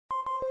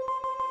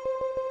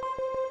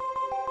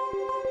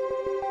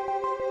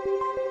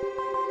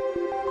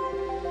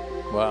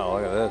Wow,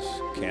 look at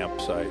this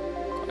campsite.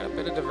 Quite a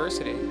bit of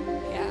diversity.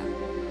 Yeah.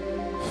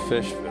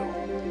 Fishville.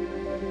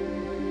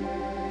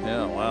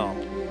 Yeah, wow.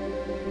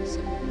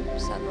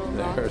 Several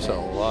There's a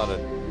rockfish. lot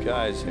of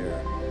guys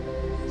here.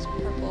 These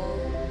purple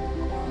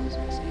corals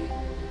we see.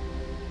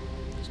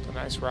 Just a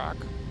nice rock.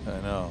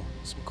 I know.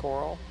 Some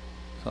coral.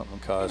 Something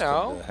caused You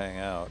know. them to hang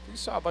out. If you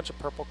saw a bunch of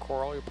purple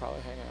coral, you'd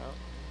probably hang out.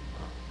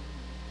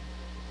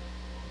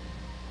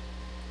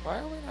 Why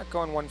are we not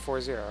going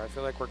 140? I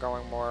feel like we're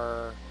going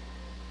more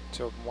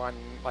to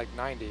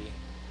 90.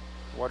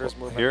 Water's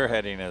moving. Your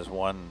heading is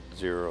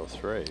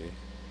 103.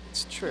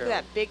 It's true. Look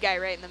at that big guy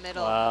right in the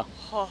middle. Wow.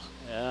 Oh,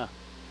 Yeah.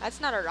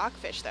 that's not a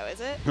rockfish though, is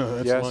it?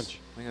 That's yes. lunch.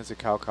 I think it's a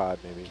cow cod,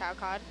 maybe. Cow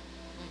cod.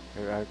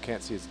 I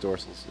can't see its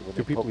dorsals. When Do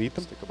they people poke, eat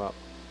them? Stick them up.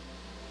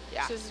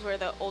 Yeah. This is where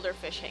the older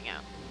fish hang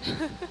out.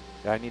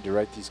 Yeah, I need to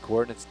write these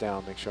coordinates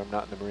down, make sure I'm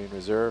not in the marine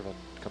reserve, and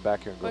come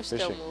back here and We're go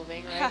fishing. still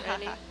moving, right,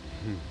 Randy?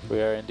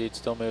 We are indeed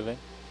still moving.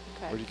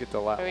 Okay. Where do you get the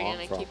lat Are we long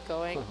going to from? keep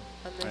going on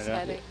this Right on.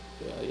 heading?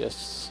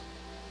 Yes.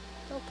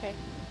 Okay.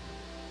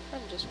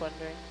 I'm just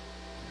wondering.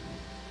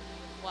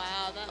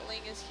 Wow, that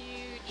ling is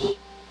huge.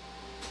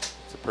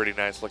 It's a pretty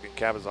nice looking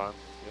cabezon.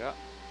 Yeah.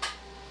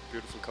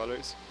 Beautiful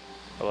colors.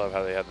 I love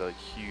how they have the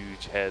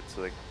huge heads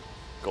so they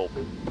gulp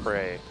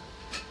prey.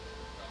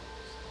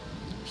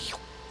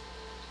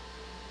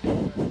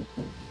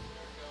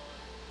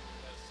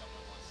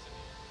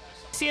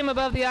 See him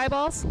above the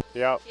eyeballs?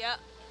 Yeah. Yep.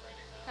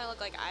 Kind of look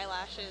like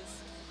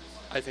eyelashes.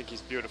 I think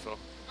he's beautiful.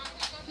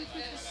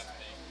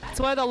 It's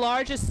one of the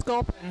largest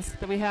sculpins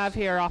that we have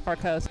here off our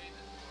coast.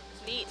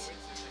 Neat.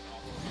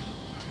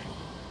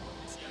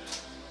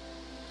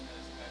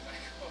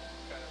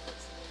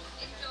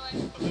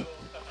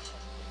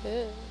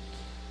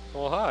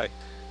 Well, hi.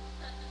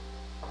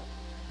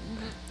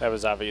 That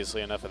was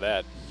obviously enough of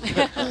that.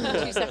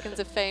 2 seconds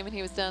of fame and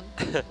he was done.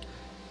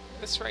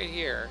 This right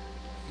here.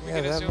 Yeah, We're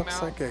gonna that zoom looks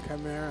out. like a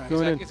chimera.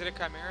 Is it a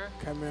chimera?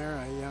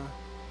 Chimera, yeah.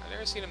 I've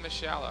never seen him this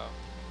shallow.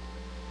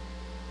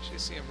 Actually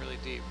see him really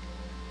deep.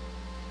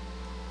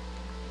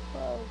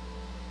 Whoa.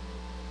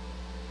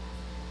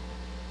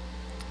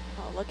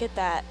 Oh, look at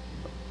that.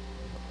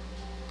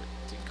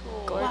 Pretty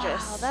cool.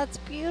 Gorgeous. Wow, that's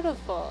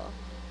beautiful.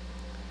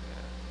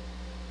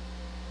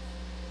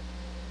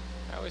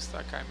 I always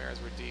thought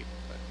chimeras were deep,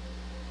 but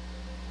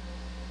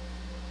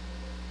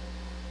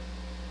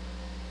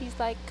He's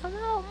like, come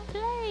out and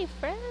play,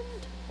 friend.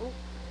 Ooh.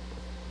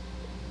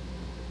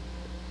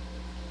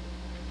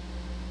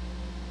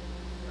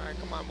 all right,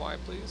 come on, wide,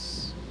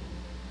 please.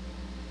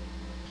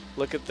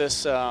 Look at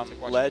this watch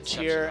ledge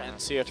Inception here on and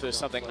it. see if there's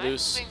something Am I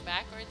loose. moving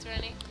backwards,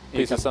 Rennie?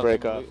 You can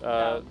break off.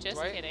 No, just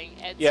Dwight? kidding.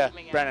 Ed's Yeah,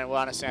 zooming out. Brennan, we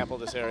want to sample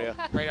this area.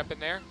 Right up in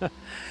there.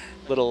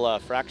 Little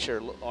fracture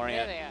There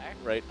orient they are.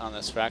 right on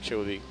this fracture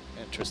would be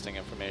interesting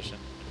information.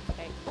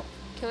 Okay.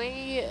 Can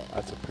we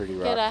That's a pretty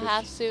get a rockfish.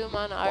 half zoom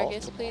on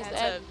Argus, please,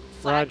 That's Ed?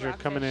 a flag Roger,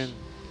 coming in.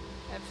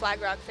 That flag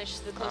rockfish is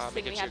the closest Let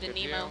thing me we get have you to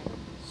a good Nemo. view.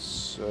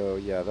 So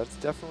yeah, that's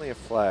definitely a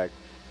flag.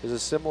 There's a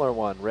similar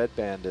one, red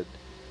banded,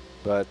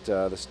 but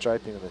the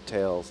striping in the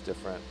tail is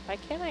different. Why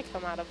can't I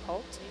come out of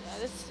Holt? Yeah,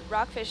 this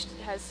rockfish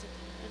has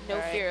no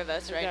All right. fear of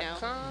us We right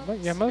got now. But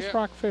yeah, most Yeah.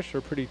 rockfish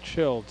are pretty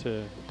chill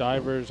to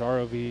divers,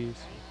 ROVs.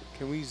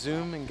 Can we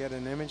zoom and get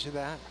an image of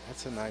that?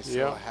 That's a nice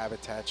Yeah. little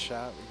habitat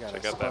shot. We got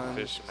Check a out that sponge,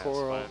 fish and that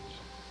coral, sponge.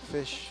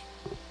 fish.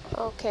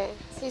 Okay.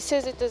 He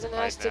says it doesn't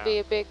Right have to now. be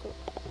a big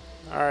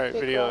All right,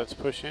 Big video, rock. let's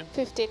push in.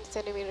 15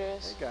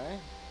 centimeters. Hey, guy.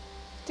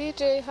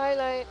 DJ,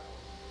 highlight.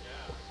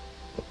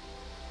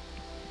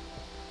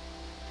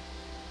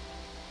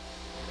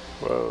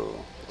 Whoa.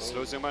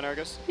 Slow zoom on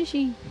Argus.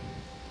 Fishy.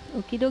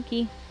 Okie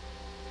dokie.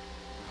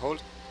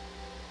 Hold.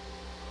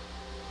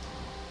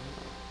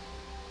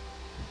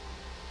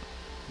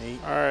 Neat.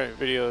 All right,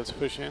 video, let's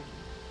push in.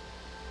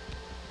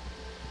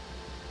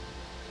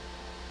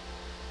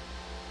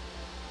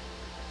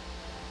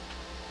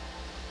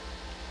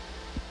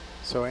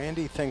 So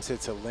Andy thinks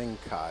it's a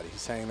lingcod.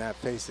 He's saying that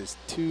face is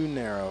too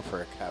narrow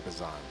for a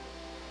cabezon.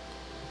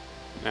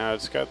 Now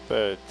it's got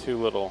the two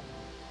little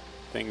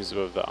things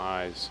above the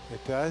eyes.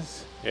 It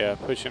does? Yeah,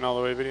 push in all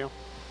the way, video.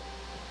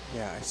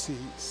 Yeah, I see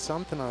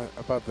something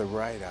above the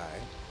right eye.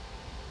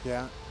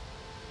 Yeah.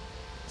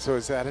 So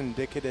is that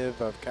indicative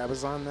of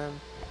cabezon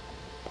then?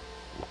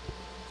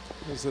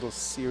 Those little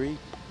cirri.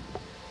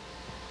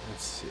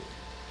 Let's see.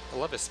 I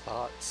love his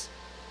spots.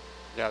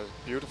 Yeah,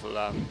 beautiful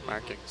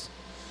markings.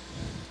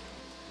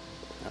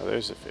 Oh,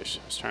 there's a fish.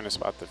 I was trying to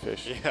spot the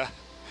fish. Yeah.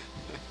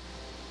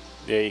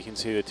 Yeah, you can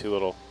see the two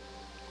little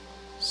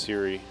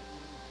cirri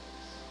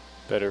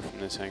better from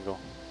this angle.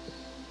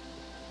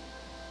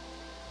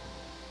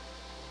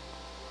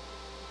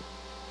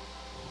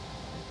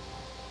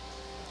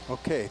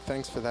 Okay,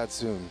 thanks for that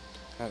zoom.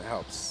 That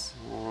helps.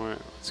 All right,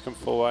 let's come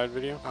full wide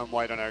video. I'm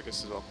wide on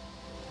Argus as well.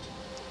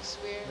 It's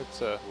weird.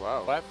 It's a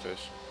Wow.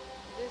 flatfish.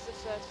 It is a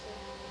flatfish.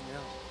 Yeah.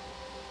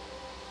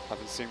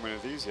 Haven't seen one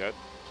of these yet.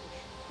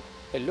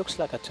 It looks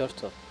like a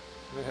turtle.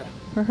 Yeah.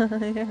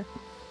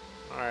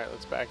 All right,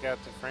 let's back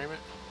out to frame it.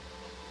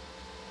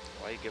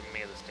 Why are you giving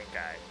me the stink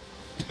eye?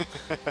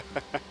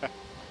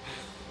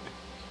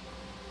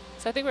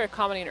 So I think we were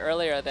commenting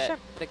earlier that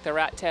like the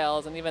rat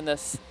tails and even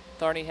this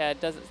thorny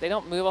head they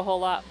don't move a whole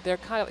lot. They're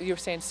kind of, you were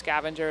saying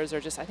scavengers, or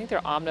just, I think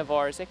they're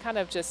omnivores. They kind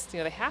of just,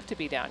 they have to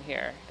be down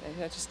here.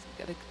 They just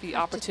gotta be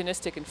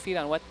opportunistic and feed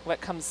on what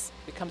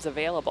becomes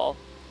available.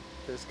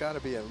 There's got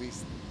to be at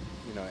least,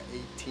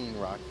 18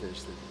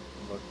 rockfish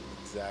that look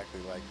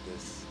exactly like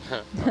this.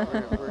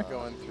 we're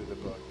going through the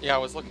book. Yeah, I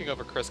was looking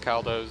over Chris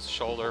Caldo's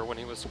shoulder when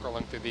he was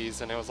scrolling through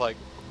these, and it was like,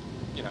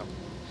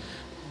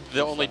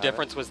 the only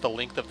difference was the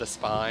length of the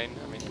spine.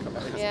 I mean, come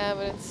on. Yeah,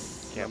 but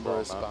it's... Number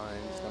of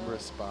spines, number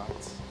of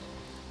spots.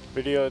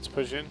 Video, let's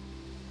push in.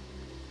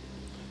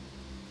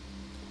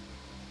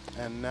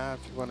 And now if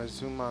you want to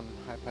zoom on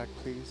Hypack,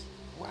 please.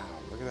 Wow,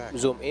 look at that.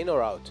 Zoom in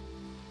or out?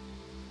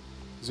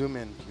 Zoom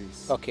in,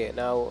 please. Okay,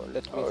 now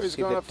let me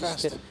see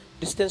the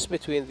distance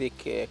between the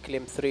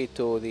climb 3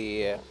 to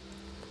the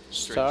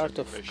start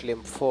of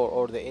climb 4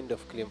 or the end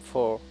of climb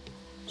 4.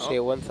 Say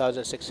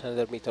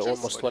 1,600 meters,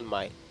 almost 1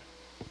 mile.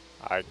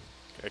 I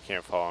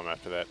can't follow him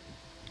after that.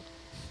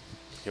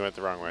 He went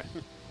the wrong way.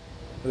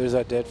 There's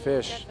that dead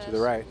fish to the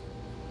right.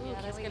 Yeah,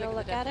 let's get a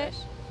look at it.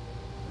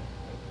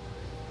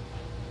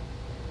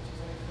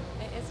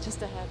 It's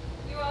just ahead.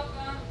 You're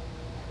welcome.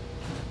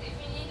 If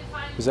you need to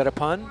find Is that a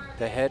pun?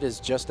 The head is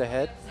just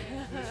ahead?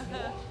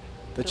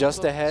 The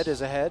just ahead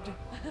is ahead?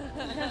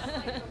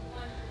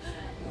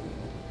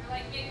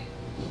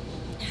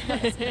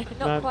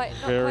 not quite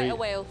a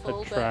whale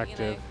fall,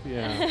 attractive. but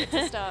Yeah. it's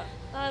a start.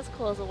 Not as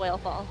cool as a whale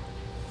fall.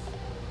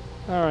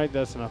 All right,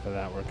 that's enough of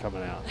that. We're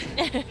coming out.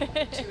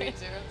 280.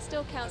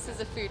 Still counts as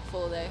a food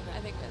fall, though. I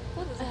think.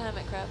 Oh, there's a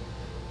hermit crab.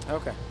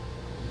 Okay.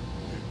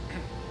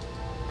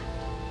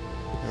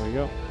 There we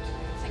go.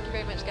 Thank you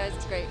very much, guys.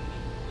 It's great.